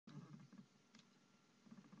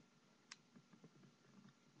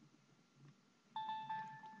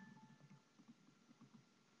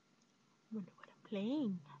Wonder what I'm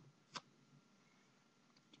playing.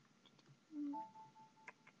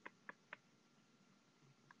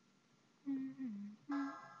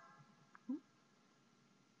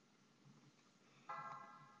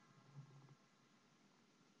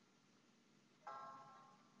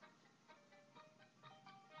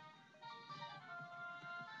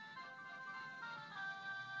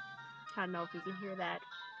 I don't know if you can hear that.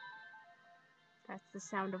 That's the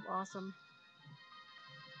sound of awesome.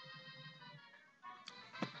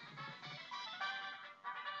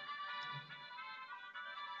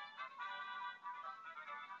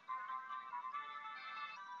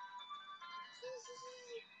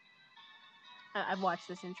 I've watched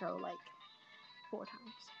this intro like 4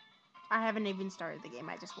 times. I haven't even started the game.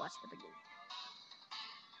 I just watched the beginning.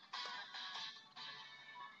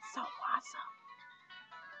 So awesome.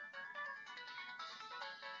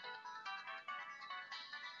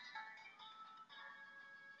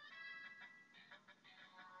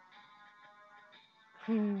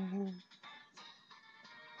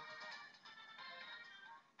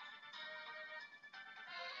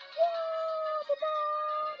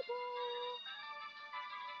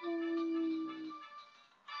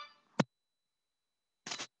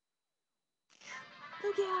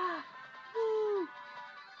 Look yeah. Woo.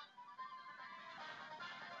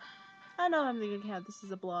 I know I'm thinking how this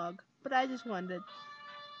is a blog, but I just wanted to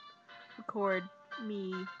record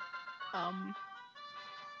me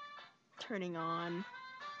turning on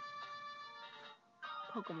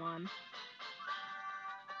Pokemon.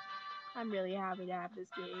 I'm really happy to have this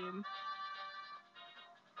game.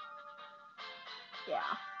 Yeah.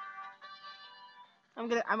 I'm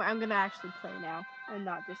gonna actually play now and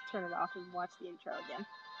not just turn it off and watch the intro again.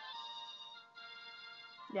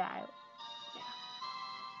 Yeah.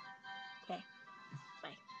 Okay.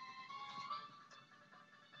 Bye.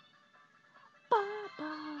 Ba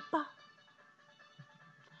ba ba.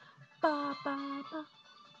 Ba ba ba.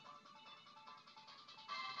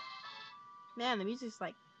 Man, the music's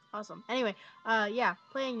like awesome. Anyway, yeah,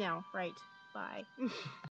 playing now. Right. Bye.